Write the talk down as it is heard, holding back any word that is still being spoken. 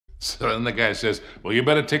So then the guy says, well, you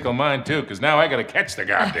better tickle mine too, because now I gotta catch the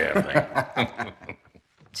goddamn thing.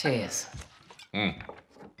 Cheers.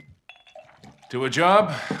 To a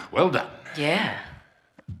job, well done. Yeah.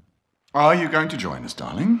 Are you going to join us,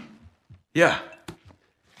 darling? Yeah.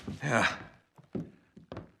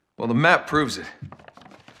 Well, the map proves it.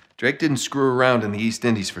 Drake didn't screw around in the East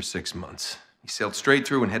Indies for 6 months. He sailed straight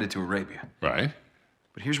through and headed to Arabia. Right.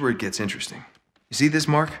 But here's where it gets interesting. You see this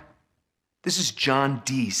mark? This is John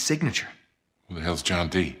Dee's signature. Who the hell's John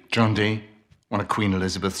Dee? John Dee, one of Queen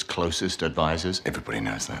Elizabeth's closest advisors. Everybody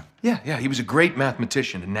knows that. Yeah, he was a great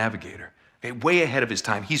mathematician and navigator. Okay, way ahead of his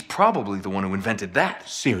time. He's probably the one who invented that.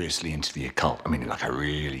 Seriously into the occult. I mean, like a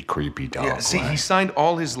really creepy dark See, way. he signed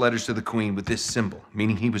all his letters to the Queen with this symbol,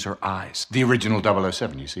 meaning he was her eyes. The original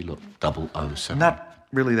 007, you see, look, 007. Not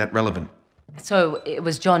really that relevant. So it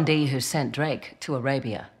was John Dee who sent Drake to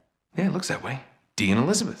Arabia. Yeah, it looks that way. Dee and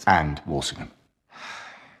Elizabeth. And Walsingham.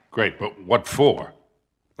 Great, but what for?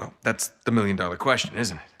 Well, that's the million-dollar question,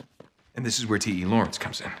 isn't it? And this is where T.E. Lawrence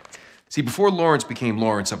comes in. See, before Lawrence became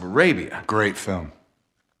Lawrence of Arabia, Great film.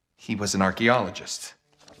 he was an archaeologist.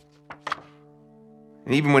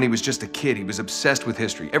 And even when he was just a kid, he was obsessed with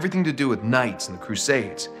history, everything to do with knights and the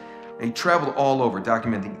Crusades. And he traveled all over,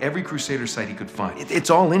 documenting every Crusader site he could find.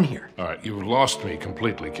 It's all in here. All right, you've lost me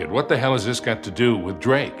completely, kid. What the hell has this got to do with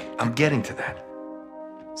Drake? I'm getting to that.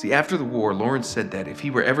 See, after the war, Lawrence said that if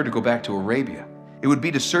he were ever to go back to Arabia, it would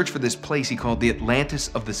be to search for this place he called the Atlantis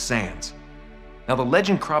of the Sands. Now, the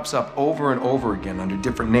legend crops up over and over again under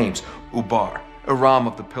different names. Ubar, Aram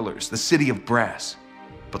of the Pillars, the City of Brass.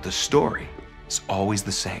 But the story is always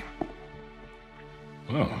the same.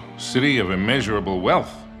 Oh, city of immeasurable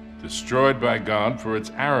wealth, destroyed by God for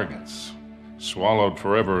its arrogance, swallowed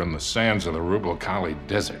forever in the sands of the Rubel Khali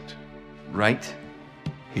Desert. Right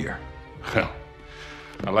here. Well,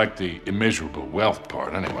 I like the immeasurable wealth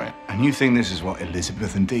part anyway. And you think this is what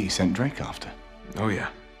Elizabeth and Dee sent Drake after? Oh, yeah.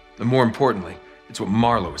 And more importantly, it's what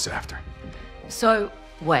Marlowe is after. So,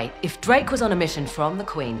 wait, if Drake was on a mission from the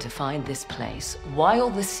Queen to find this place, why all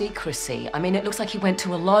the secrecy? I mean, it looks like he went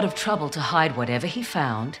to a lot of trouble to hide whatever he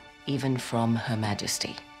found, even from Her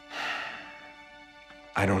Majesty.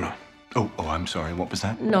 I don't know. Oh, I'm sorry, what was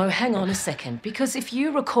that? No, hang on a second. Because if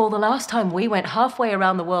you recall, the last time we went halfway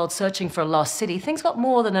around the world searching for a lost city, things got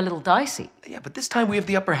more than a little dicey. Yeah, but this time we have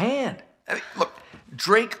the upper hand. I mean, look,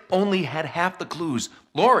 Drake only had half the clues.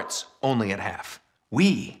 Lawrence only had half.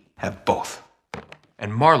 We have both.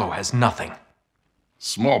 And Marlowe has nothing.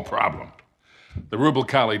 Small problem. The Rubel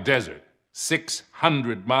Khali Desert,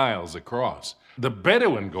 600 miles across. The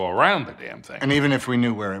Bedouin go around the damn thing. And even if we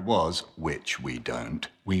knew where it was, which we don't,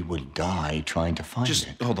 we would die trying to find Just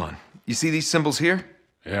it. hold on. You see these symbols here?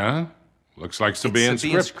 Yeah? Looks like Sabaean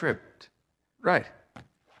Sabaean script. script. Right.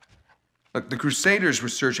 Look, the Crusaders were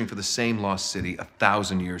searching for the same lost city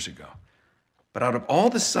 1,000 years ago. But out of all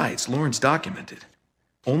the sites Lawrence documented,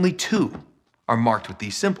 only 2 are marked with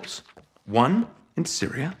these symbols. One in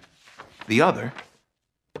Syria, the other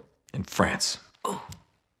in France. Oh.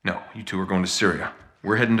 No, you 2 are going to Syria.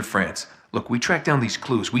 We're heading to France. Look, we track down these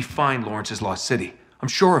clues. We find Lawrence's lost city. I'm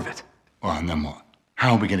sure of it. Well, and then what?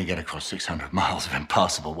 How are we going to get across 600 miles of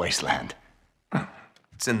impassable wasteland?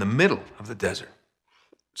 It's in the middle of the desert.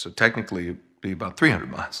 So technically, it'd be about 300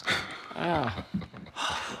 miles.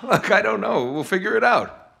 Look, I don't know. We'll figure it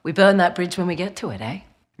out. We burn that bridge when we get to it, eh?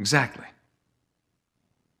 Exactly.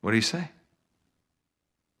 What do you say?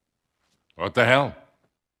 What the hell?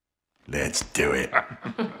 Let's do it.